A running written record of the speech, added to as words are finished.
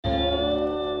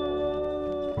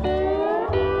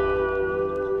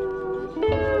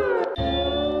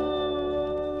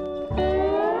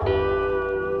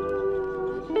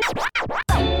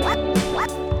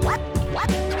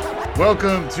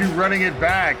Welcome to Running It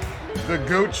Back, the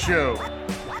GOAT Show,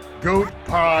 GOAT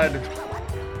Pod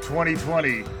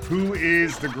 2020. Who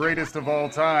is the greatest of all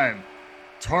time?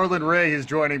 Tarlin Ray is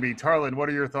joining me. Tarlin, what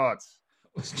are your thoughts?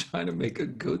 I was trying to make a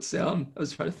goat sound. I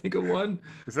was trying to think of one.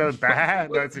 Is that a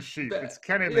bat? No, it's a sheep. It's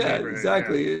kind of in the neighborhood.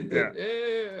 Exactly. Yeah.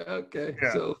 Okay.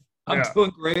 Yeah. So I'm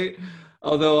doing great.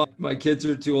 Although my kids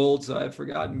are too old, so I've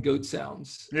forgotten goat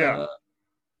sounds. Yeah.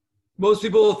 Most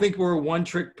people think we're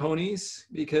one-trick ponies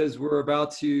because we're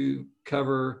about to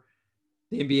cover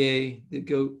the NBA, the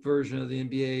GOAT version of the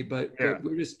NBA, but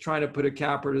we're just trying to put a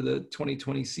capper to the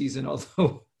 2020 season,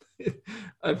 although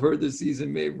I've heard the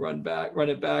season may run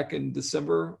it back in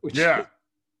December, which and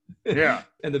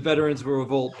the veterans will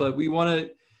revolt. But we want to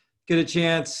get a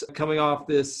chance coming off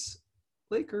this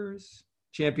Lakers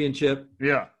championship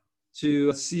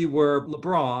to see where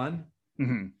LeBron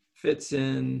fits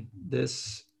in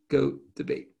this GOAT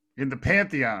debate. In the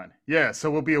Pantheon. Yeah. So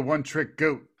we'll be a one-trick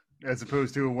GOAT as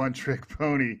opposed to a one-trick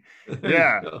pony.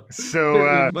 Yeah.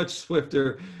 So much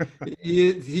swifter.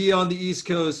 He on the East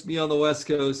Coast, me on the West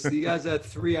Coast. You guys had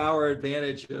 3-hour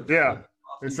advantage of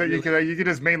so you can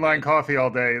just mainline coffee all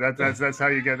day. That's how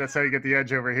you get the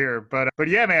edge over here. But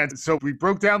yeah, man. So we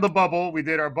broke down the bubble. We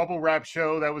did our bubble wrap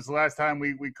show. That was the last time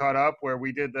we caught up, where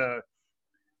we did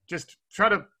just try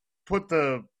to put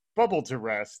the bubble to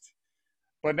rest.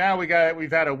 But now we've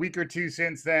had a week or two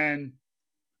since then.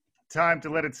 Time to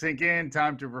let it sink in.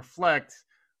 Time to reflect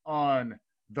on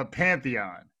the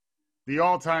Pantheon, the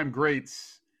all-time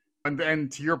greats.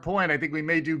 And to your point, I think we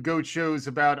may do GOAT shows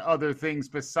about other things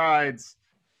besides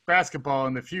basketball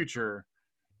in the future.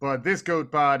 But this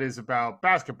GOAT pod is about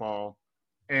basketball.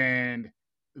 And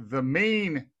the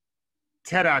main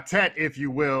tete-a-tete, if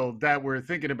you will, that we're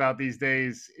thinking about these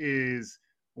days is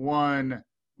one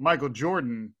Michael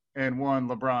Jordan and one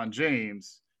LeBron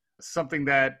James. Something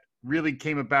that really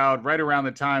came about right around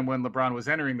the time when LeBron was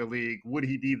entering the league. Would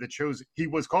he be the chosen? He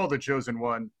was called the chosen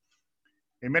one.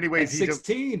 In many ways, at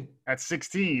 16. At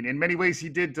 16. In many ways, he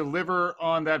did deliver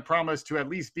on that promise to at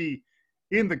least be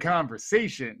in the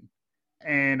conversation.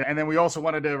 And then we also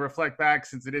wanted to reflect back,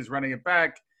 since it is running it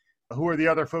back, who are the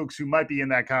other folks who might be in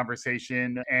that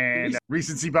conversation? And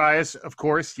recency bias, of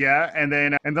course, and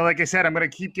then like I said, I'm going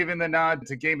to keep giving the nod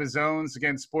to Game of Zones.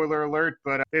 Again, spoiler alert,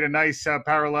 but they had a nice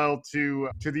parallel to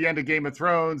the end of Game of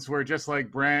Thrones, where just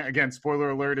like Bran, again, spoiler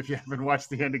alert if you haven't watched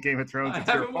the end of Game of Thrones, I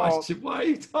haven't watched it. Why are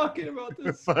you talking about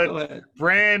this? But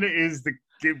Bran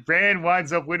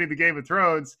winds up winning the Game of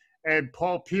Thrones, and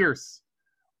Paul Pierce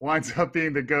winds up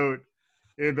being the GOAT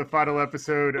in the final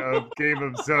episode of Game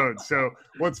of Zones. So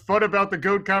what's fun about the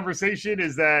GOAT conversation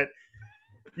is that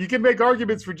you can make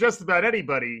arguments for just about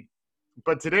anybody,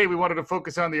 but today we wanted to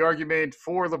focus on the argument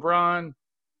for LeBron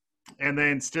and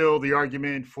then still the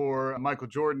argument for Michael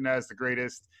Jordan as the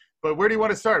greatest. But where do you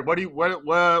want to start?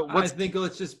 I think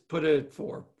let's just put it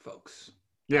for folks.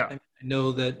 Yeah. I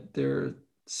know that there are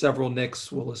several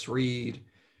Knicks, Willis Reed.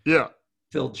 Yeah.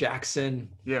 Phil Jackson.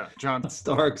 Yeah, John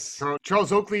Starks.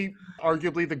 Charles Oakley,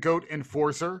 arguably the GOAT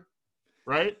enforcer,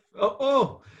 right?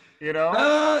 Oh. You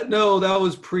know? No, that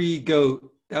was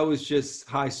pre-GOAT. That was just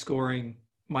high-scoring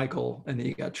Michael, and then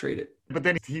he got traded. But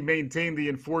then he maintained the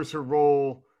enforcer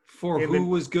role. For who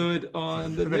was good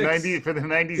on the Knicks? For the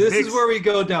 90s This Knicks. is where we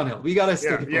go downhill. We got to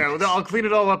stick it. Yeah, I'll clean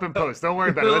it all up in post. Don't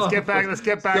worry about it. Let's get back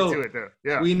to it, though.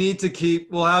 Yeah. We need to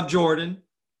we'll have Jordan.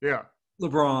 Yeah.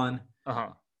 LeBron. Uh-huh.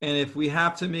 And if we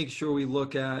have to make sure we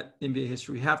look at NBA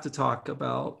history, we have to talk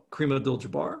about Kareem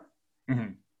Abdul-Jabbar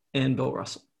and Bill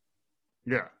Russell.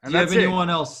 Yeah. And Do you have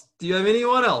anyone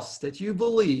else that you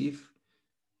believe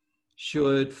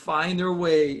should find their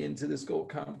way into this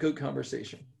GOAT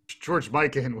conversation? George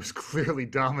Mikan was clearly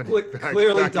dominant.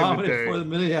 Dominant for the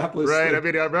Minneapolis. Right. State. I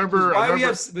mean, I remember.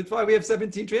 That's why we have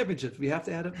 17 championships. We have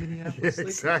to add up Minneapolis.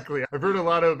 Exactly. I've heard a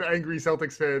lot of angry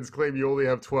Celtics fans claim you only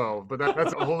have 12, but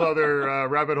that's a whole other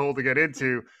rabbit hole to get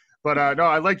into. But no,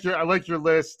 I like your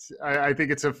list. I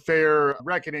think it's a fair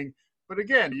reckoning. But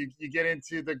again, you get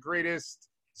into the greatest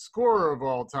scorer of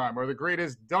all time, or the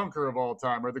greatest dunker of all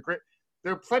time, or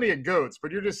there are plenty of GOATs, but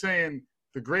you're just saying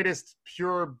the greatest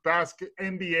pure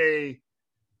NBA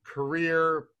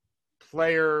career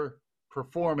player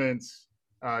performance,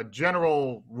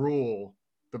 general rule,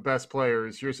 the best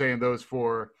players. You're saying those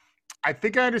four. I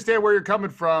think I understand where you're coming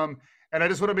from, and I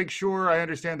just want to make sure I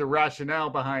understand the rationale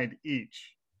behind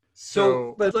each.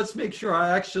 But let's make sure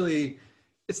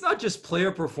it's not just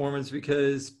player performance,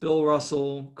 because Bill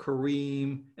Russell,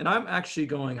 Kareem, and I'm actually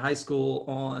going high school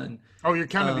on. Oh, you're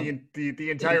counting the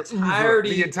entire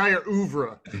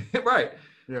oeuvre. Right.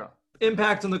 Yeah.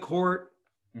 Impact on the court,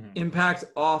 impact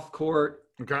off court.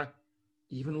 Okay.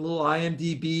 Even a little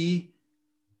IMDb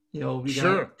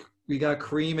We got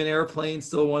Kareem and Airplane,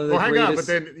 still one of the hang greatest. on, but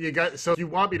then you got, so you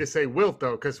want me to say Wilt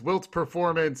though, because Wilt's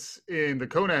performance in the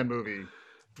Conan movie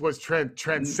was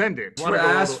transcendent.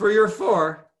 Ask for your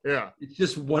 4. Yeah. It's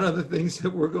just one of the things that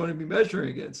we're going to be measuring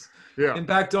against. Yeah.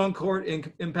 Impact on court,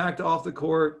 impact off the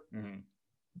court. Mm-hmm.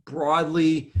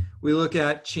 Broadly, we look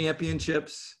at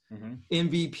championships, mm-hmm.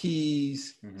 MVPs.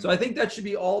 Mm-hmm. So I think that should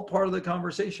be all part of the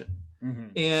conversation. Mm-hmm.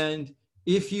 And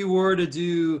if you were to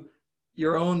do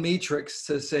your own matrix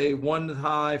to say 1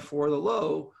 high, 4 the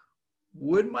low,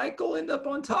 would Michael end up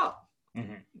on top?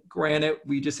 Mm-hmm. Granted,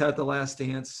 we just had the last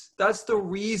dance. That's the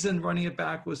reason Running It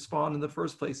Back was spawned in the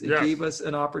first place. It gave us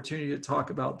an opportunity to talk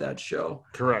about that show.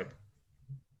 Correct.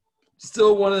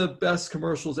 Still one of the best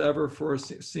commercials ever for a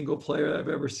single player I've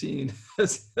ever seen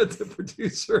as the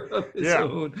producer of his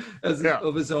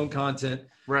of his own content.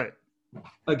 Right.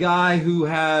 A guy who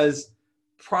has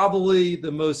probably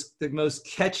the most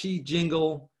catchy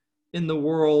jingle in the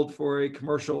world for a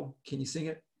commercial. Can you sing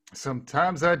it?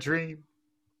 Sometimes I dream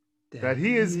that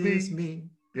he is me.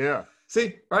 Yeah.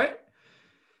 See, right?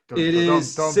 Dum, it dum,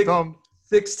 is dum, six,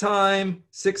 dum.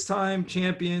 six-time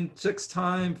champion,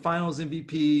 6-time finals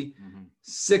MVP,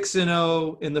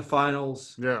 6-0 in the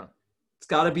finals. Yeah. It's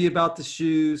got to be about the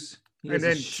shoes. And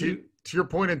then to your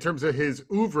point, in terms of his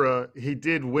oeuvre, he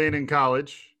did win in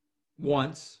college.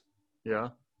 Once. Yeah.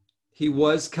 He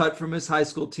was cut from his high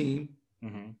school team.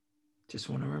 Mm-hmm. Just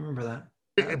want to remember that.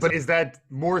 But is that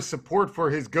more support for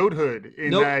his goathood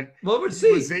in that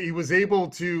he was able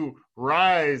to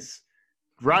rise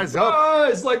up?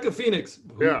 Rise like a phoenix.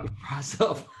 Yeah. Rise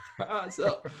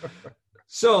up.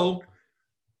 So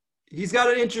he's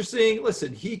got an interesting,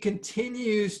 listen, he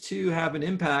continues to have an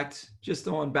impact just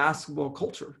on basketball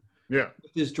culture. Yeah.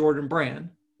 With his Jordan brand.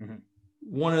 Mm-hmm.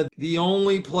 One of the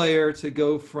only player to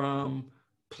go from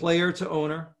player to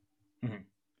owner. Mm-hmm.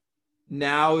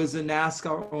 Now is a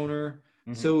NASCAR owner.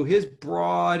 Mm-hmm. So his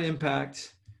broad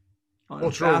impact on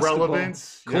cultural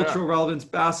relevance,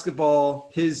 basketball,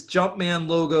 his Jumpman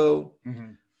logo,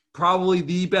 probably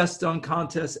the best dunk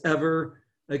contest ever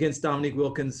against Dominique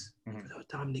Wilkins. Although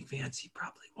Dominique Vance, he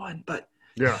probably won, but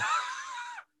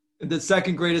the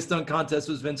second greatest dunk contest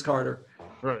was Vince Carter.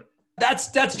 Right.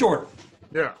 That's Jordan.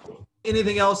 Yeah.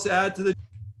 Anything else to add to the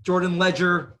Jordan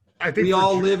ledger? I think we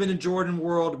all live in a Jordan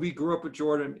world. We grew up with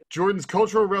Jordan. Jordan's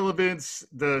cultural relevance,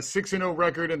 the 6-0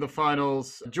 record in the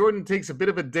finals. Jordan takes a bit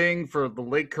of a ding for the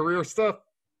late career stuff,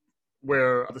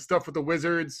 where the stuff with the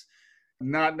Wizards,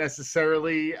 not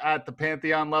necessarily at the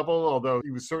Pantheon level, although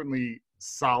he was certainly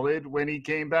solid when he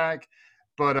came back.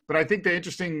 But I think the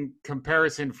interesting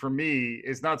comparison for me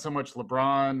is not so much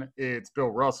LeBron, it's Bill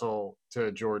Russell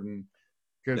to Jordan,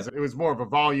 because it was more of a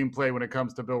volume play when it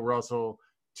comes to Bill Russell.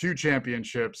 2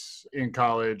 championships in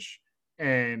college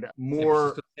and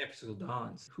more San Francisco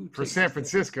Dons. For San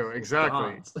Francisco,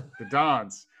 exactly. The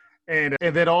Dons. And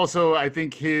then also I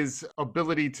think his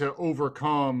ability to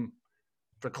overcome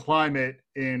the climate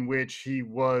in which he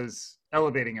was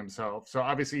elevating himself. So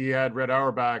obviously he had Red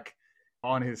Auerbach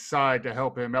on his side to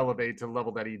help him elevate to the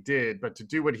level that he did, but to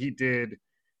do what he did,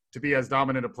 to be as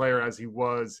dominant a player as he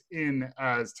was in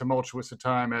as tumultuous a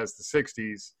time as the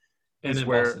 60s, and is in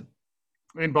where Boston.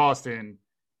 In Boston.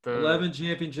 11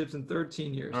 championships in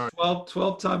 13 years.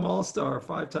 12-time All-Star,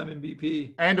 5-time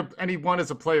MVP. And he won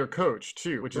as a player coach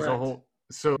too, which is a whole.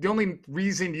 So the only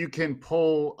reason you can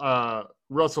pull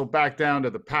Russell back down to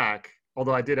the pack,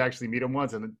 although I did actually meet him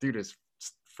once, and the dude is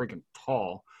freaking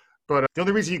tall. But the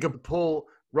only reason you can pull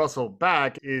Russell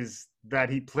back is that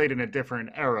he played in a different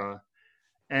era.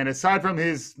 And aside from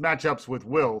his matchups with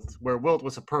Wilt, where Wilt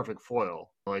was a perfect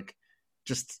foil, like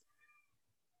just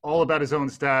all about his own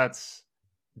stats,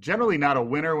 generally not a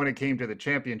winner when it came to the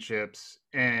championships,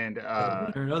 and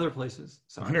winner in other places.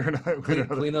 Clean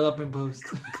it up in post.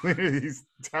 He's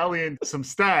tallying some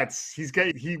stats.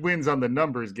 He wins on the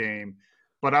numbers game,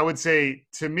 but I would say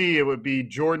to me it would be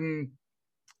Jordan.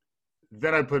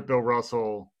 Then I put Bill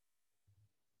Russell.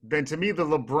 Then to me the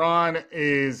LeBron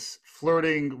is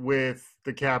flirting with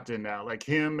the captain now, like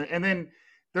him, and then.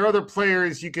 There are other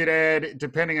players you could add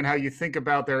depending on how you think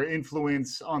about their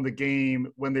influence on the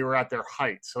game when they were at their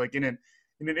height. So like in an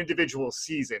individual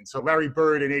season. So Larry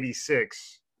Bird in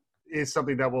 86 is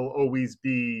something that will always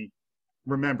be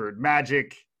remembered.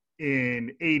 Magic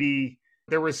in 80.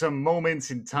 There were some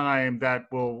moments in time that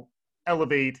will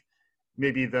elevate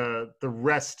maybe the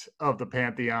rest of the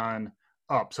Pantheon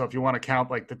up. So if you want to count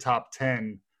like the top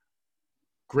 10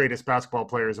 greatest basketball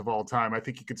players of all time, I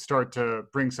think you could start to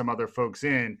bring some other folks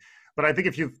in. But I think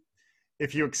if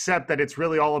you accept that it's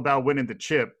really all about winning the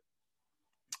chip,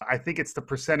 I think it's the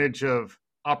percentage of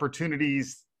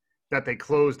opportunities that they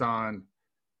closed on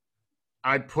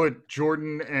I'd put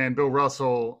Jordan and Bill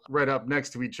Russell right up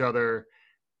next to each other.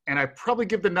 And I probably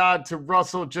give the nod to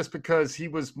Russell just because he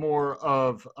was a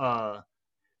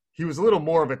little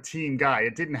more of a team guy.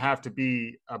 It didn't have to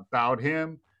be about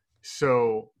him.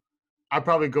 So I'd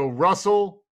probably go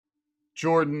Russell,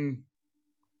 Jordan,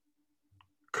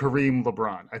 Kareem,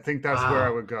 LeBron. I think that's where I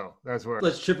would go.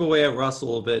 Let's chip away at Russell a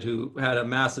little bit, who had a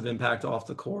massive impact off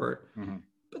the court. Mm-hmm.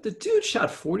 But the dude shot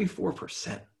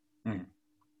 44%. Mm-hmm.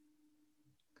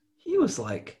 He was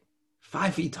like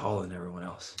 5 feet taller than everyone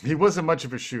else. He wasn't much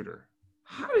of a shooter.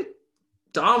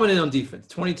 Dominant on defense.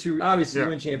 22, obviously, Yeah.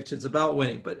 win championships, about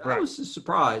winning. But Right. I was just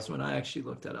surprised when I actually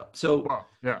looked that up. So, Wow.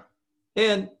 Yeah.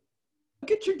 and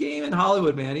look at your game in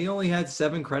Hollywood, man. He only had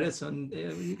 7 credits, and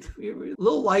a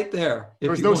little light there.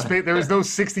 There was no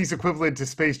 60s equivalent to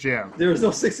Space Jam. There was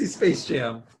no 60s Space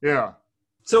Jam. Yeah.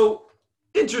 So,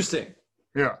 interesting.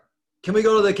 Yeah. Can we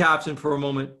go to the captain for a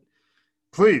moment?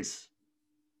 Please.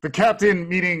 The captain,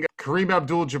 meaning Kareem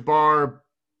Abdul-Jabbar,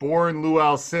 born Lou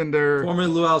Alcindor. Former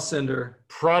Lou Alcindor.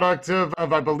 Product of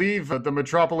I believe, the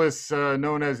metropolis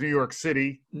known as New York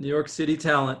City. New York City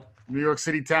talent. New York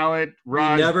City talent.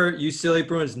 You silly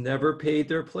Bruins never paid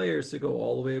their players to go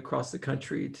all the way across the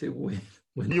country to win.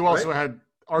 You also had.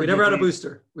 We never had a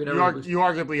booster. You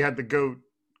arguably had the GOAT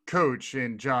coach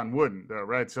in John Wooden, though,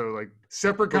 right? So, like,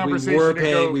 separate conversation.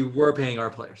 We were paying our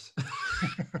players.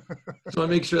 So I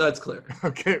make sure that's clear.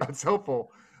 Okay, that's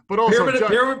helpful. But also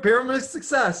pyramid of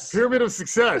success. Pyramid of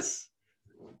success.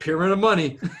 Pyramid of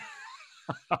money.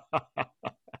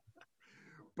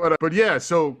 But yeah,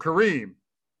 so Kareem.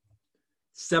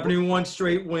 71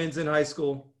 straight wins in high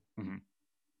school. Mm-hmm.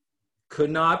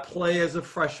 Could not play as a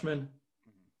freshman.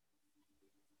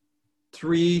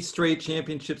 3 straight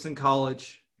championships in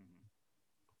college.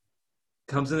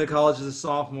 Comes into college as a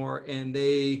sophomore, and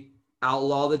they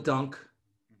outlaw the dunk.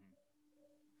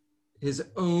 His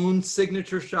own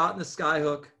signature shot in the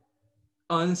skyhook.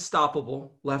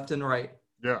 Unstoppable, left and right.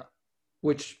 Yeah.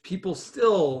 Which people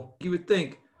still, you would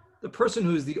think, the person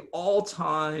who's the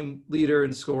all-time leader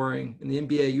in scoring in the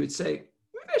NBA, you would say,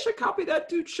 maybe I should copy that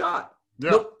dude's shot.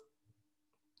 Yeah. Nope.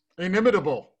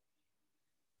 Inimitable.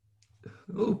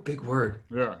 Oh, big word.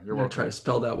 Yeah, you're going to try to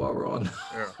spell that while we're on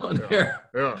air.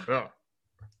 Yeah.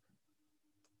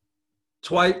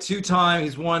 2 times,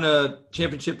 he's won a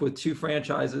championship with 2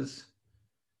 franchises.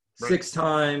 Right.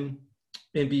 6-time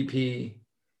MVP.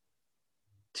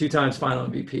 2 times final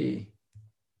MVP.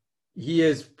 He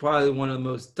is probably one of the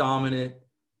most dominant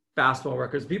basketball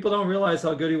records. People don't realize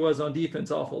how good he was on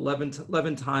defense off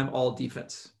 11-time all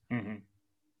defense. Mm-hmm.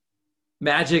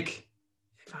 Magic,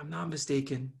 if I'm not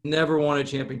mistaken, never won a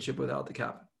championship without the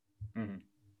captain. Mm-hmm.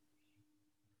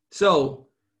 So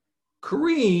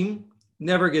Kareem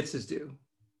never gets his due.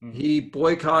 Mm-hmm. He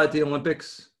boycotted the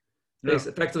Olympics. Yeah.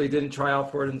 Effectively didn't try out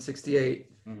for it in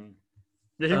 '68. Mm-hmm.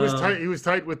 Yeah, he was tight. He was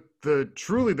tight with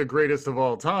truly the greatest of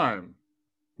all time,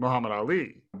 Muhammad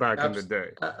Ali, back in the day.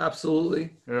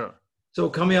 Absolutely. Yeah. So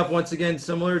coming up once again,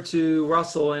 similar to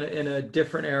Russell in a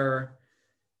different era.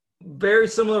 Very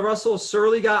similar. Russell,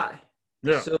 surly guy.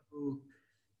 Yeah. So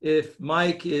if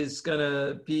Mike is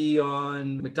gonna be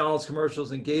on McDonald's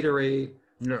commercials and Gatorade,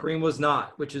 Kareem was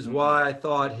not, which is why I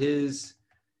thought his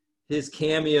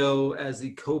cameo as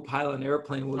the co-pilot in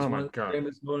Airplane was one of the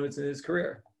famous moments in his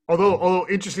career. Although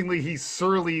interestingly, he's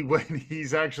surly when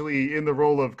he's actually in the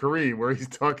role of Kareem, where he's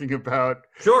talking about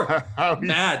how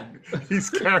he's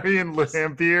carrying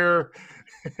Lampier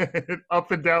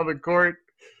up and down the court.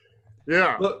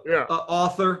 Yeah,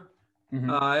 author. Mm-hmm.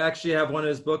 I actually have one of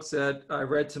his books that I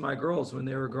read to my girls when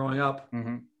they were growing up,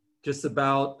 just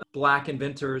about Black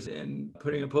inventors and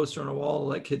putting a poster on a wall to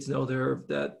let kids know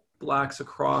that Blacks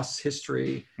across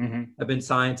history have been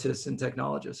scientists and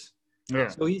technologists. Yeah.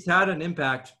 So he's had an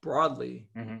impact broadly.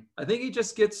 I think he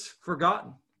just gets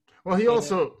forgotten. Well, he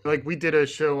also, like, we did a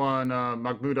show on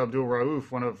Mahmoud Abdul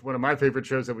Rauf, one of my favorite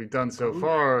shows that we've done so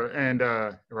far, and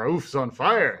Rauf's on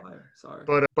fire. Sorry.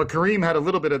 But Kareem had a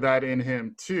little bit of that in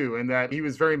him too, and that he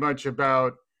was very much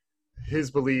about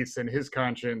his beliefs and his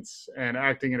conscience and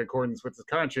acting in accordance with his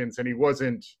conscience, and he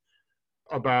wasn't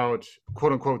about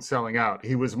quote unquote selling out.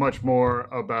 He was much more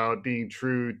about being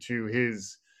true to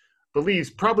his beliefs,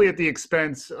 probably at the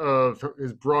expense of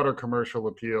his broader commercial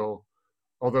appeal.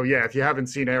 Although, yeah, if you haven't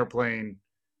seen Airplane,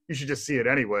 you should just see it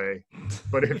anyway.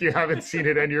 But if you haven't seen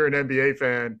it and you're an NBA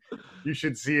fan, you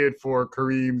should see it for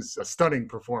Kareem's stunning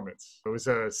performance. It was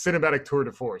a cinematic tour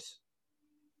de force.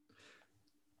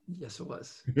 Yes, it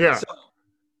was. Yeah. So,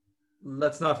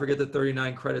 let's not forget the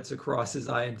 39 credits across his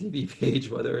IMDb page,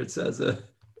 whether it's as a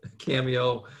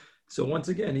cameo. So once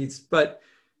again, but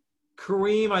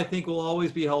Kareem, I think, will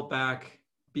always be held back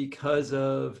because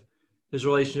of his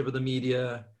relationship with the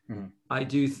media. Mm-hmm. I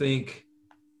do think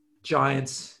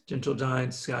Gentle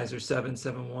Giants guys are 7'1",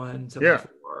 7'4". Yeah.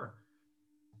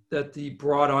 That the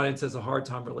broad audience has a hard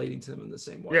time relating to them in the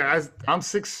same way. Yeah, I'm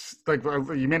 6. Like,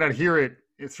 you may not hear it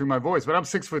through my voice, but I'm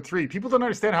 6'3". People don't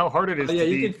understand how hard it is. Yeah,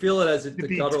 you can feel it as the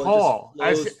guttural tall.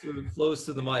 Flows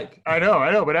to the mic. I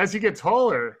know. But as you get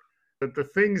taller, the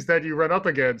things that you run up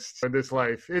against in this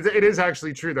life, it is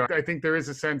actually true, though. I think there is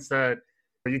a sense that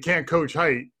you can't coach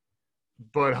height,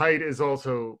 but height is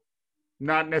also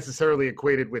not necessarily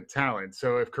equated with talent.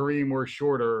 So if Kareem were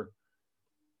shorter,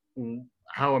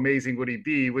 how amazing would he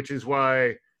be? Which is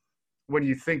why when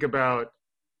you think about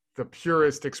the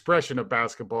purest expression of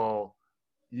basketball,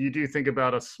 you do think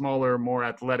about a smaller, more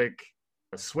athletic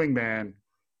swingman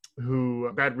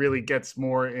who that really gets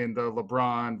more in the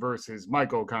LeBron versus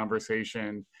Michael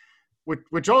conversation,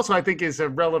 which also I think is a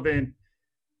relevant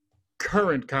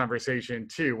current conversation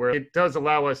too, where it does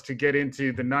allow us to get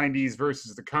into the 90s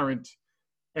versus the current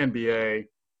NBA,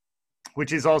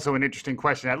 which is also an interesting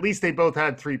question. At least they both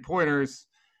had 3-pointers,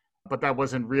 but that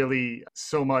wasn't really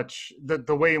so much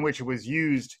the way in which it was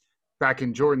used back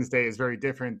in Jordan's day is very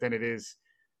different than it is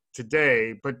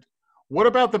today. But what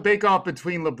about the bake-off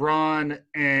between LeBron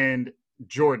and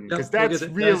Jordan? Because that's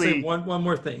really one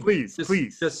more thing. Please.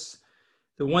 Just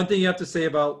the one thing you have to say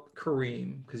about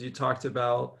Kareem, because you talked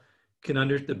about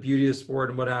the beauty of sport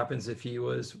and what happens if he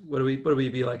was what would we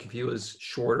be like if he was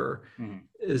shorter? Mm-hmm.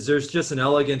 Is there's just an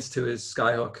elegance to his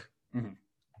skyhook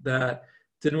that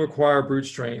didn't require brute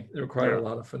strength. It required a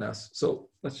lot of finesse. So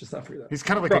let's just not forget that. He's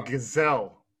kind of like a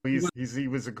gazelle. He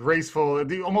was a graceful,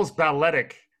 almost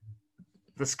balletic.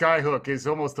 The skyhook is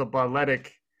almost a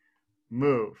balletic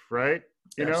move, right?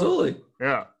 Absolutely.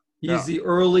 Yeah. He's the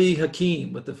early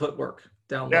Hakeem with the footwork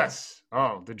down low. Yes.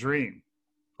 Oh, the dream.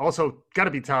 Also, got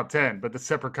to be top 10, but the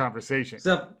separate conversation.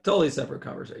 Totally separate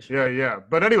conversation. Yeah.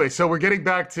 But anyway, so we're getting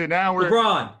back to now.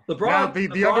 LeBron.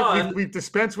 Now we've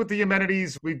dispensed with the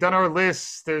amenities. We've done our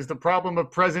lists. There's the problem of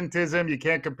presentism. You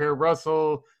can't compare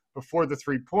Russell before the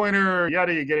 3-pointer.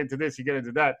 Yada, you get into this, you get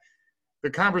into that. The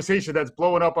conversation that's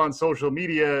blowing up on social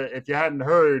media, if you hadn't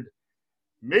heard,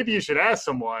 maybe you should ask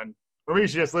someone, or maybe you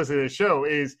should just listen to the show,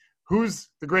 is who's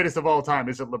the greatest of all time?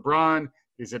 Is it LeBron?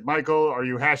 Is it Michael? Are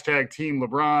you hashtag team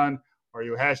LeBron? Are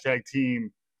you hashtag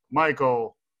team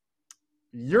Michael?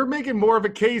 You're making more of a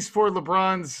case for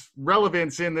LeBron's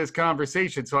relevance in this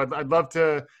conversation. So I'd love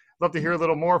to hear a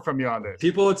little more from you on this.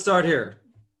 People would start here.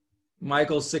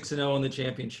 Michael's 6-0 in the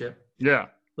championship. Yeah.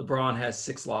 LeBron has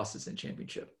 6 losses in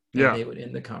championship. And they would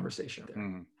end the conversation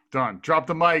there. Done. Drop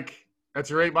the mic. That's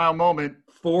your 8-mile moment.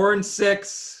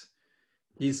 4-6.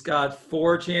 He's got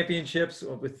 4 championships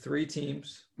with 3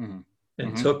 teams.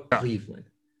 And took Cleveland.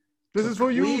 This is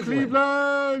for you,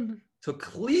 Cleveland. Took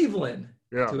Cleveland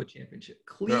to a championship.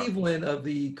 Cleveland of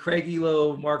the Craig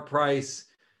Elo, Mark Price,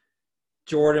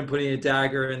 Jordan putting a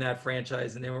dagger in that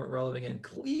franchise, and they weren't relevant in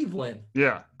Cleveland.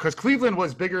 Yeah, because Cleveland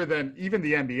was bigger than even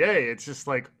the NBA. It's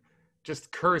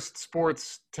just cursed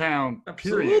sports town,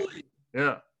 period. Absolutely.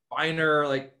 Yeah. Finer,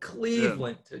 like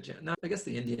Cleveland. Now, I guess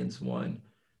the Indians won.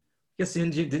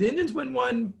 Did the Indians win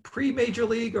one pre-Major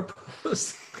League or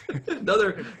post?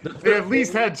 They at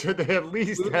least had some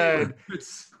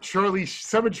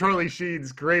of Charlie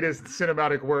Sheen's greatest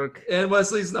cinematic work. And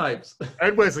Wesley Snipes.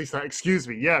 Excuse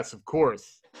me. Yes, of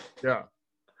course. Yeah.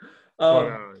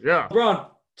 LeBron,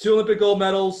 2 Olympic gold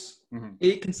medals,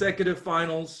 8 consecutive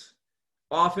finals,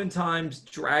 oftentimes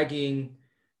dragging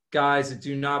guys that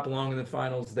do not belong in the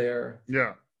finals there.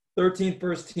 Yeah. 13th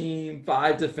first team,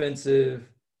 5 defensive.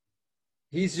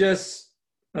 He's just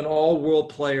an all-world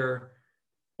player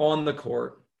on the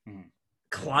court,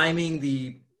 climbing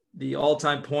the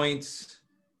all-time points,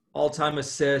 all-time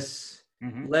assists,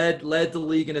 led the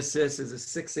league in assists as a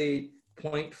 6'8"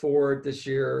 point forward this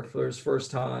year for his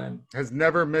first time. Has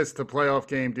never missed a playoff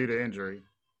game due to injury.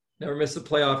 Never missed a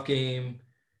playoff game.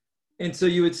 And so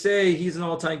you would say he's an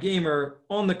all-time gamer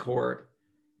on the court.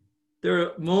 There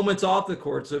are moments off the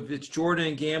court. So if it's Jordan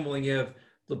and gambling, you have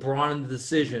LeBron in the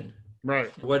decision.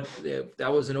 Right.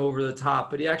 That wasn't over the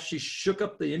top, but he actually shook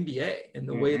up the NBA and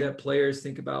the way that players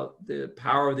think about the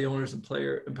power of the owners and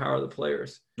power of the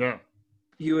players. Yeah.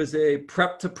 He was a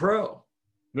prep to pro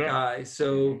guy.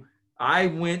 So I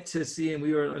went to see, and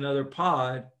we were in another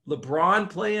pod,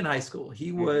 LeBron play in high school.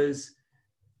 He was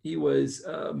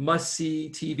must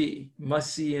see TV,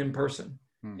 must see in person,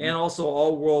 and also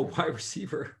all world wide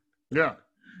receiver. Yeah.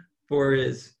 For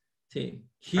his team.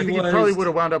 I think he probably would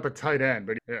have wound up a tight end,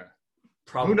 but yeah.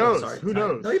 Probably. Who knows? Who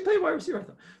knows? No, he played wide receiver, I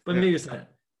thought. But maybe it's not.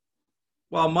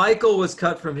 While Michael was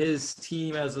cut from his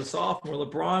team as a sophomore,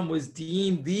 LeBron was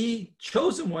deemed the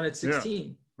chosen one at 16.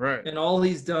 Yeah, right. And all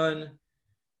he's done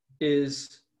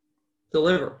is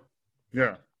deliver.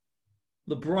 Yeah.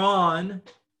 LeBron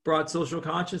brought social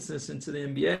consciousness into the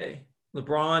NBA.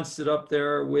 LeBron stood up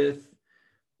there with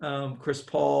Chris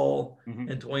Paul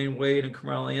and Dwayne Wade and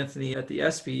Carmelo Anthony at the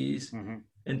ESPYs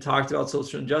and talked about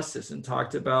social injustice and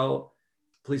talked about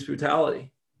police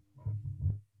brutality.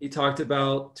 He talked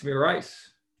about Tamir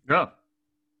Rice. Yeah.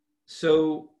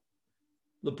 So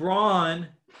LeBron,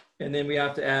 and then we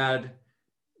have to add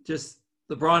just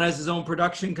LeBron has his own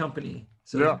production company.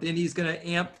 So then he's going to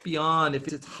amp beyond. If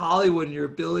it's Hollywood and your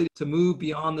ability to move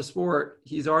beyond the sport,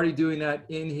 he's already doing that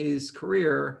in his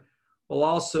career, while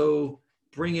also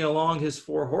bringing along his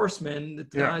four horsemen,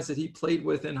 the guys that he played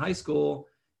with in high school,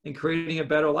 and creating a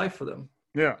better life for them.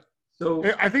 Yeah. So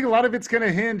I think a lot of it's going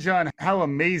to hinge on how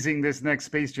amazing this next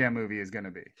Space Jam movie is going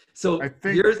to be. So I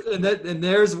think,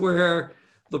 there's where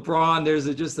LeBron,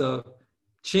 there's just a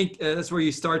chink. That's where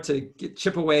you start to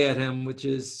chip away at him, which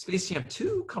is Space Jam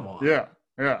 2. Come on. Yeah.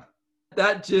 Yeah.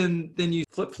 That then you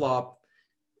flip flop.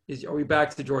 Are we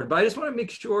back to Jordan? But I just want to make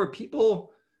sure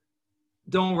people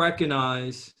don't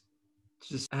recognize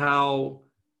just how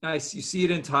nice you see it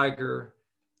in Tiger.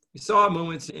 You saw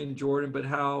moments in Jordan, but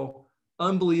how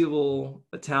unbelievable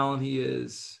a talent he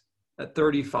is at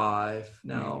 35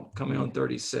 now, coming on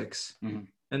 36,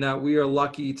 and that we are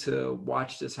lucky to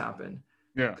watch this happen.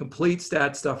 Yeah, complete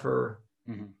stat stuffer,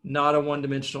 not a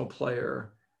one-dimensional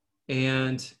player.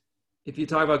 And if you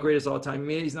talk about greatest all time, I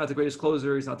mean, he's not the greatest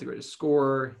closer, he's not the greatest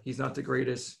scorer, he's not the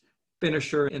greatest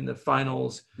finisher in the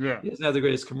finals. Yeah, he doesn't have the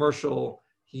greatest commercial.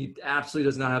 He absolutely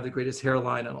does not have the greatest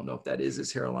hairline. I don't know if that is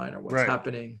his hairline or what's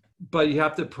happening, but you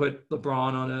have to put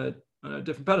LeBron on a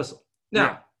different pedestal.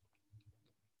 Now,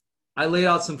 I laid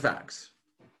out some facts.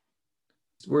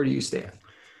 Where do you stand?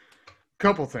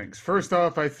 Couple things. First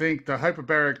off, I think the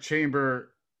hyperbaric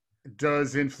chamber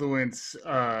does influence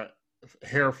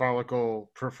hair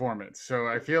follicle performance. So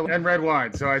I feel, and red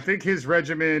wine. So I think his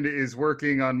regimen is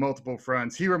working on multiple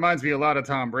fronts. He reminds me a lot of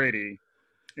Tom Brady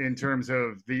in terms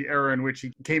of the era in which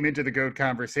he came into the GOAT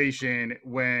conversation,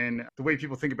 when the way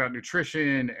people think about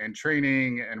nutrition and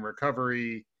training and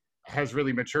recovery has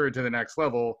really matured to the next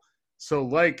level. So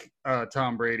like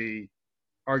Tom Brady,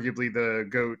 arguably the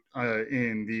GOAT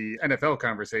in the NFL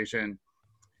conversation,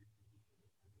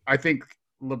 I think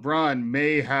LeBron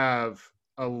may have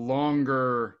a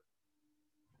longer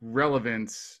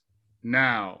relevance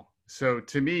now. So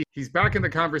to me, he's back in the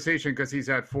conversation because he's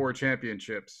had 4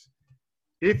 championships.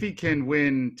 If he can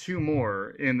win 2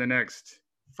 more in the next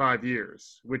 5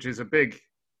 years, which is a big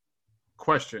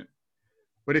question,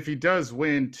 but if he does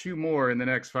win 2 more in the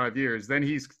next 5 years, then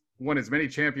he's won as many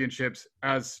championships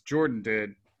as Jordan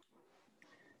did.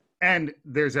 And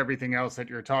there's everything else that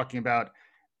you're talking about.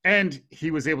 And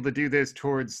he was able to do this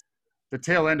towards the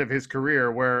tail end of his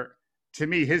career, where to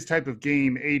me, his type of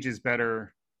game ages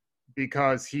better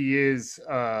because he is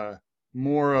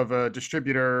more of a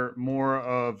distributor, more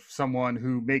of someone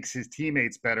who makes his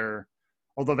teammates better,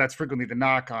 although that's frequently the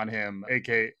knock on him,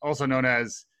 aka also known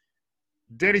as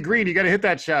Danny Green, you got to hit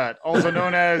that shot. Also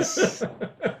known as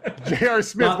J.R.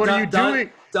 Smith, what are you doing?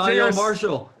 Daniel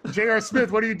Marshall. J.R.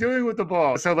 Smith, what are you doing with the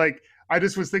ball? So, I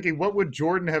just was thinking, what would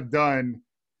Jordan have done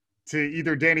to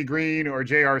either Danny Green or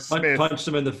J.R. Smith? Punched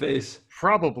him in the face.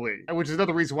 Probably, which is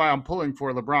another reason why I'm pulling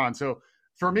for LeBron. So,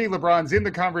 for me, LeBron's in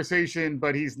the conversation,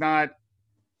 but he's not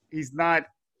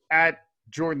at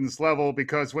Jordan's level,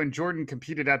 because when Jordan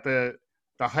competed at the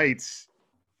heights,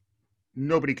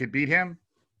 nobody could beat him.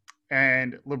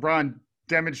 And LeBron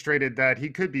demonstrated that he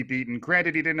could be beaten.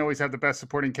 Granted, he didn't always have the best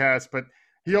supporting cast, but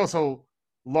he also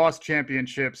lost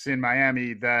championships in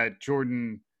Miami that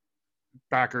Jordan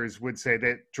backers would say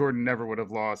that Jordan never would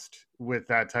have lost with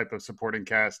that type of supporting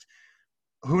cast.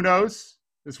 Who knows?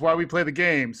 That's why we play the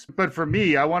games. But for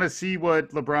me, I want to see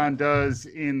what LeBron does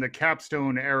in the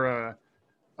capstone era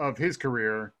of his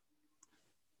career.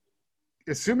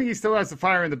 Assuming he still has the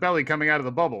fire in the belly coming out of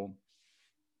the bubble,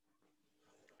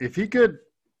 if he could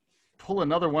pull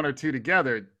another 1 or 2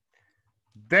 together,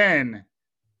 then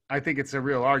I think it's a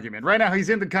real argument. Right now, he's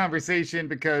in the conversation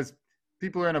because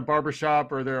people are in a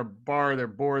barbershop or they're a bar, they're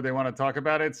bored, they want to talk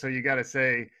about it. So you got to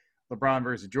say LeBron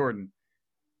versus Jordan.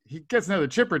 He gets another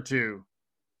chip or 2.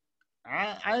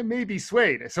 I may be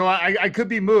swayed. So I could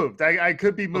be moved. I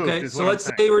could be moved. Okay, so let's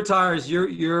say he retires.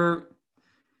 You're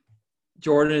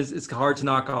Jordan it's hard to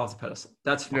knock off the pedestal.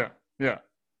 That's fine. Yeah.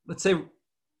 Let's say,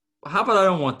 how about I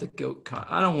don't want the GOAT?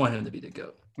 I don't want him to be the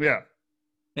GOAT. Yeah.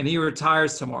 And he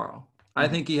retires tomorrow. I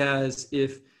think he has,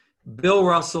 if Bill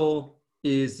Russell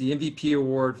is the MVP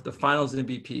award, the finals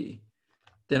MVP,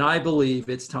 then I believe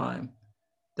it's time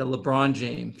that LeBron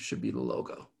James should be the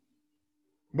logo.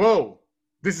 Whoa.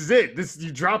 This is it.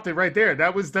 You dropped it right there.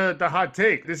 That was the hot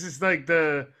take. This is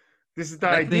the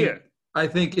idea. I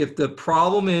think if the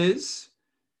problem is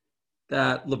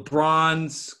that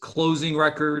LeBron's closing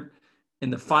record in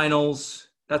the finals,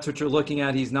 that's what you're looking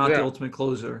at. He's not the ultimate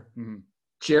closer. Mm-hmm.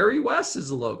 Jerry West is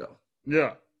the logo.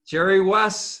 Yeah. Jerry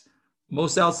West,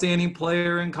 most outstanding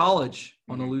player in college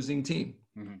on the losing team.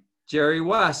 Mm-hmm. Jerry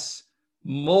West,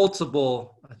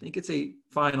 multiple, I think it's 8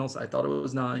 finals. I thought it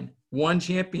was 9. 1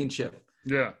 championship.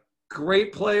 Yeah.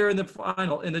 Great player in the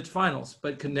finals,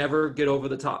 but could never get over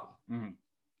the top. Mm-hmm.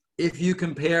 If you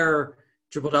compare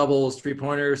triple doubles,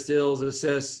 3-pointers, steals,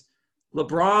 assists,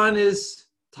 LeBron is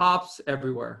tops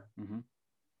everywhere. Mm-hmm.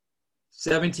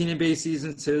 17 NBA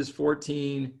seasons to his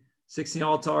 14, 16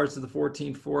 All-Stars to the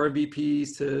 14, 4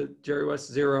 MVPs to Jerry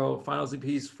West 0, Finals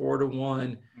MVPs 4-1,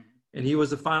 mm-hmm. and he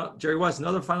was Jerry West,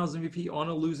 another Finals MVP on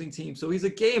a losing team. So he's a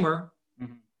gamer.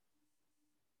 Mm-hmm.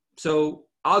 So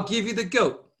I'll give you the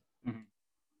GOAT. Mm-hmm.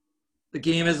 The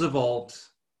game has evolved.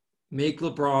 Make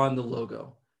LeBron the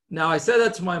logo. Now, I said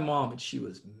that to my mom, and she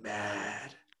was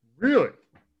mad. Really?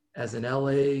 As an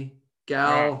LA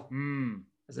gal,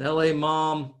 as an LA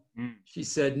mom, she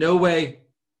said, no way,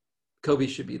 Kobe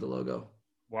should be the logo.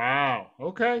 Wow.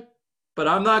 Okay. But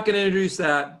I'm not going to introduce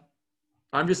that.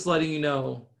 I'm just letting you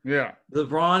know. Yeah.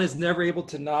 LeBron is never able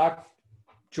to knock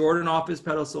Jordan off his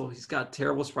pedestal. He's got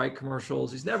terrible Sprite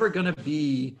commercials. He's never going to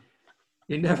be,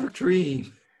 you never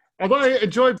dream. Although I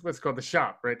enjoyed what's called the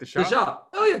shop, right? The shop. The shop.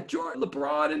 Oh yeah, Jordan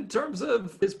LeBron in terms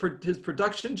of his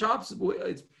production chops,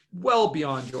 it's well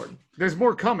beyond Jordan. There's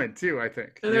more coming too, I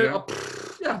think.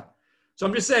 Yeah. So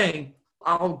I'm just saying,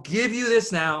 I'll give you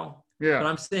this now. Yeah. But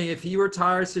I'm saying if he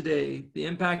retires today, the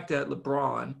impact at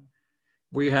LeBron,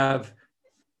 where you have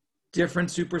different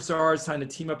superstars trying to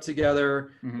team up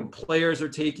together, where players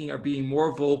are being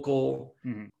more vocal,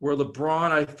 where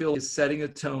LeBron, I feel, is setting a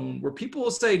tone, where people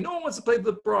will say, no one wants to play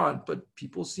with LeBron, but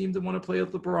people seem to want to play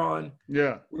with LeBron.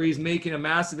 Yeah. Where he's making a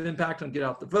massive impact on Get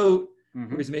Out the Vote,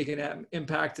 where he's making an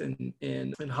impact in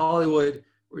Hollywood,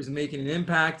 where he's making an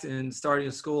impact in starting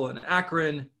a school in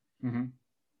Akron.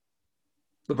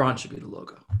 LeBron should be the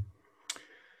logo.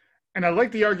 And I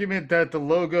like the argument that the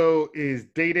logo is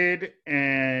dated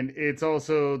and it's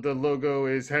also the logo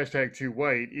is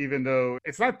 #2white, even though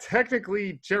it's not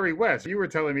technically Jerry West. You were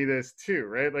telling me this too,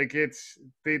 right? Like it's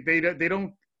they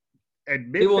don't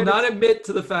admit. They will not admit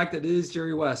to the fact that it is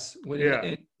Jerry West.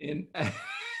 It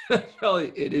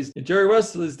is. And Jerry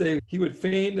West to this day, he would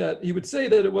say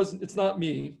that it's not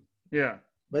me. Yeah.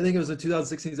 But I think it was a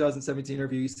 2016, 2017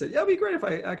 interview. He said, yeah, it'd be great if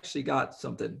I actually got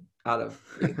something out of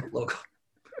the logo.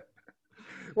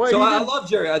 Well, so I love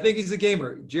Jerry. I think he's a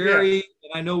gamer. Jerry,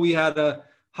 and I know we had a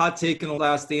hot take in the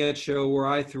Last Dance show where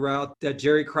I threw out that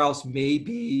Jerry Krause may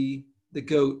be the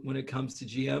GOAT when it comes to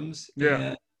GMs. Yeah.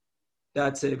 And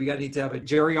that's it. We need to have a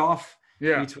Jerry off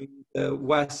between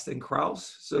West and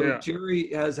Krause. So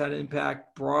Jerry has had an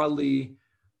impact broadly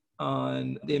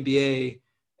on the NBA,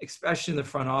 especially in the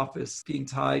front office, being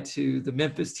tied to the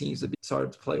Memphis teams that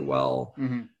started to play well,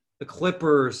 the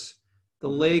Clippers, the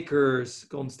Lakers,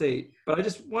 Golden State. But I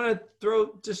just want to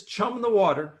throw just chum in the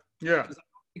water. Yeah. Because I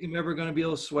don't think I'm ever going to be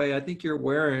able to sway. I think you're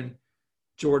wearing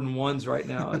Jordan 1s right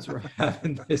now as we're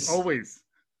having this. Always.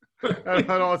 I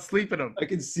don't sleep in them. I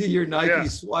can see your Nike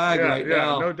swag right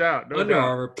now. No doubt. Under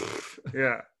Armour.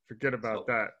 Yeah. Forget about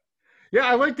that. Yeah.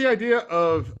 I like the idea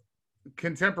of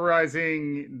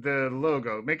contemporizing the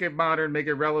logo. Make it modern, make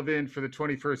it relevant for the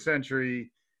 21st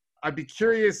century. I'd be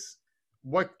curious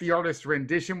what the artist's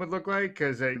rendition would look like,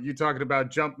 because you talking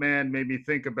about Jumpman made me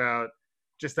think about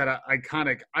just that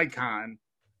iconic icon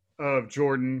of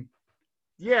Jordan.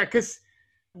 Yeah, because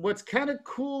what's kind of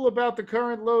cool about the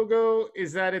current logo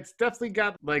is that it's definitely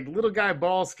got like little guy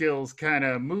ball skills kind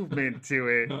of movement to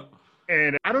it.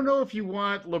 And I don't know if you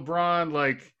want LeBron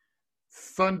like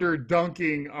thunder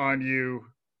dunking on you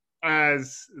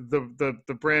as the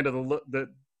brand of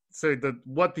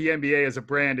what the NBA as a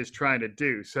brand is trying to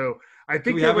do. So I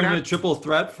think we have him in a triple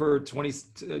threat for 20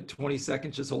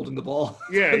 seconds just holding the ball.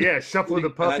 Yeah, shuffling the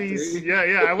puppies.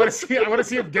 Yeah. I want to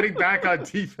see him getting back on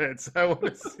defense. I want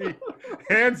to see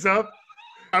hands up.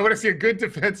 I want to see a good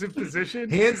defensive position.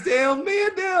 Hands down,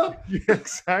 man down. Yeah,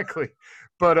 exactly.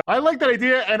 But I like that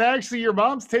idea, and actually, your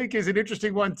mom's take is an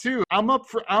interesting one too. I'm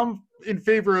in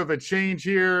favor of a change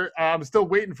here. I'm still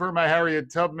waiting for my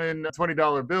Harriet Tubman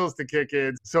 $20 bills to kick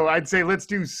in, so I'd say let's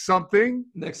do something.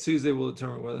 Next Tuesday will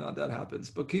determine whether or not that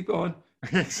happens. But keep going.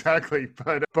 Exactly,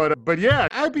 but yeah,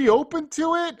 I'd be open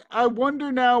to it. I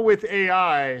wonder now with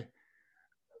AI,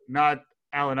 not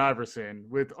Allen Iverson,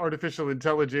 with artificial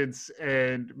intelligence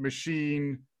and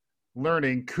machine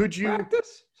learning, could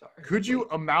you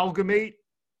amalgamate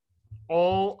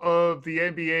all of the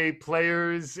NBA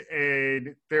players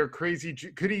and their crazy?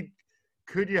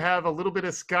 Could you have a little bit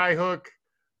of Skyhook,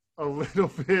 a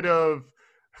little bit of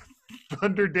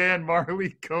Thunder Dan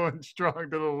Marley going strong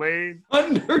to the lane?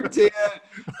 Thunder Dan,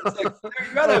 it's like,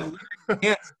 you gotta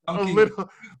have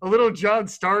a little John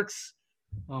Starks.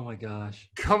 Oh my gosh,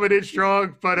 coming in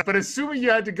strong, but assuming you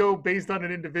had to go based on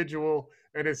an individual,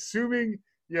 and assuming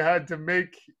you had to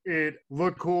make it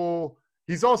look cool,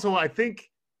 he's also, I think,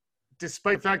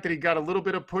 despite the fact that he got a little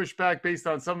bit of pushback based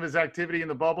on some of his activity in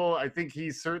the bubble, I think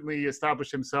he's certainly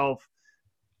established himself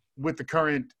with the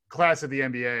current class of the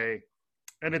NBA.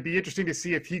 And it'd be interesting to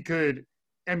see if he could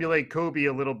emulate Kobe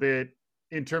a little bit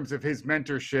in terms of his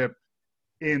mentorship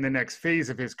in the next phase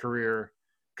of his career.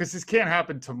 Because this can't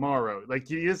happen tomorrow. Like,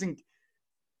 he isn't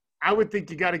 – I would think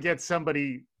you got to get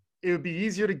somebody – it would be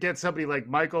easier to get somebody like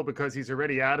Michael because he's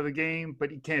already out of the game,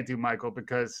 but you can't do Michael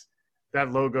because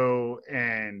that logo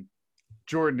and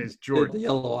Jordan is Jordan. The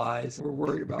yellow eyes. We're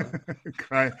worried about him.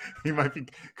 Crying. He might be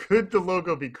 – could the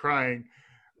logo be crying?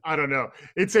 I don't know.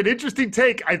 It's an interesting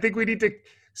take. I think we need to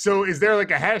 – so is there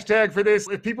like a hashtag for this?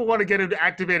 If people want to get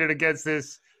activated against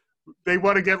this, they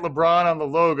want to get LeBron on the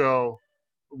logo –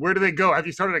 where do they go? Have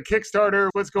you started a Kickstarter?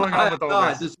 What's going on with all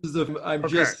this? I'm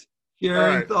just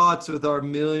sharing thoughts with our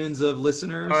millions of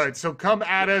listeners. All right, so come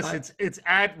at us. It's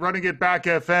at Running It Back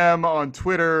FM on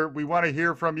Twitter. We want to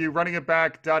hear from you.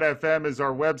 RunningItBack.fm is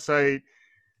our website.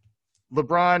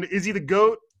 LeBron, is he the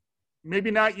GOAT? Maybe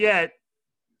not yet,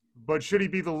 but should he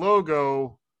be the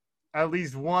logo? At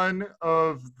least one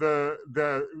of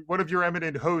one of your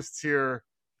eminent hosts here,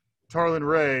 Tarlin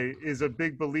Ray, is a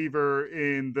big believer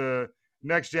in the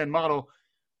next gen model.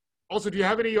 Also, do you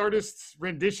have any artists'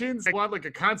 renditions? I want like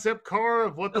a concept car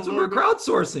of what that's the what logo... we're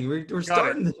crowdsourcing. We're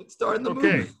starting the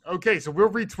movement. Okay, so we'll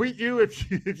retweet you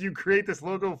if you create this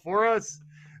logo for us.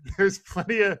 There's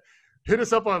plenty of hit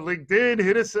us up on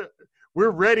LinkedIn. We're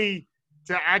ready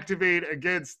to activate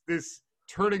against this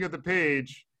turning of the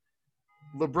page.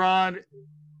 LeBron,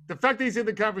 the fact that he's in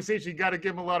the conversation, you got to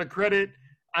give him a lot of credit.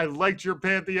 I liked your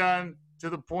pantheon to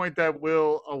the point that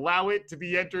we'll allow it to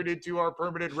be entered into our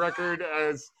permanent record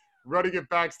as Running It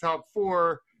Back's top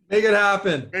 4. Make it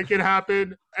happen. Make it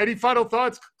happen. Any final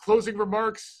thoughts, closing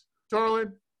remarks,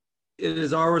 Tarlin? It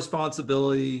is our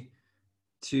responsibility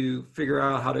to figure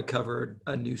out how to cover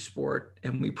a new sport,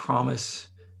 and we promise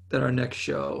that our next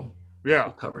show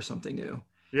will cover something new.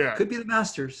 Yeah. Could be the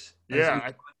Masters.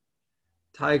 Yeah.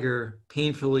 Tiger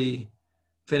painfully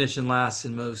finishing last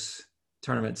in most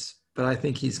tournaments, but I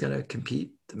think he's going to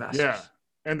compete the Masters. Yeah.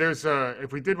 And there's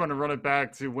if we did want to run it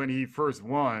back to when he first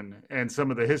won and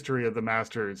some of the history of the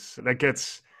Masters, that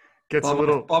gets a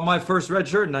little on my first red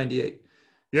shirt in 98.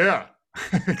 Yeah.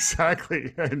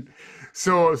 Exactly. And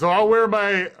so I'll wear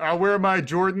my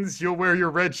Jordans, you'll wear your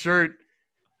red shirt.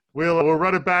 We'll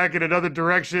run it back in another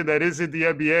direction that isn't the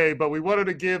NBA, but we wanted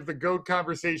to give the GOAT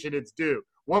conversation its due.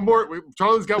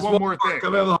 Charlie's got one more thing.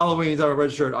 Coming up with Halloween, he's on a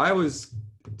red shirt. I was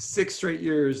 6 straight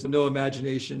years, no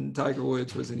imagination. Tiger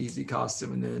Woods was an easy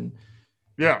costume, and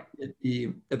then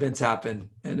the events happened,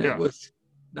 and it was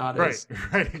not right,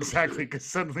 exactly. Because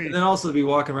suddenly, and then also to be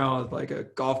walking around with like a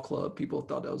golf club, people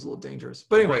thought that was a little dangerous.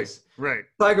 But anyways, right.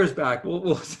 Tiger's back.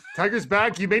 We'll Tiger's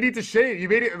back. You may need to shave. You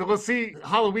may. We'll see.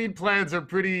 Halloween plans are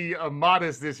pretty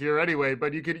modest this year, anyway.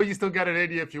 But you still got it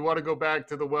in you if you want to go back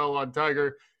to the well on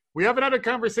Tiger. We haven't had a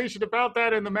conversation about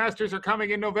that, and the Masters are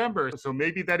coming in November. So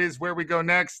maybe that is where we go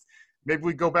next. Maybe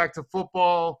we go back to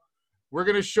football. We're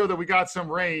going to show that we got some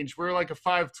range. We're like a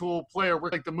 5-tool player.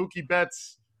 We're like the Mookie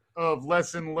Betts of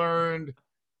lesson learned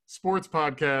sports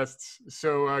podcasts.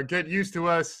 So get used to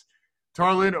us.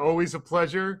 Tarlin, always a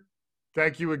pleasure.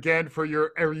 Thank you again for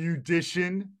your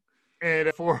erudition.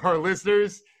 And for our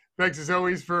listeners, thanks as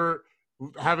always for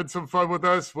having some fun with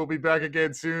us. We'll be back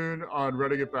again soon on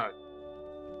Running It Back.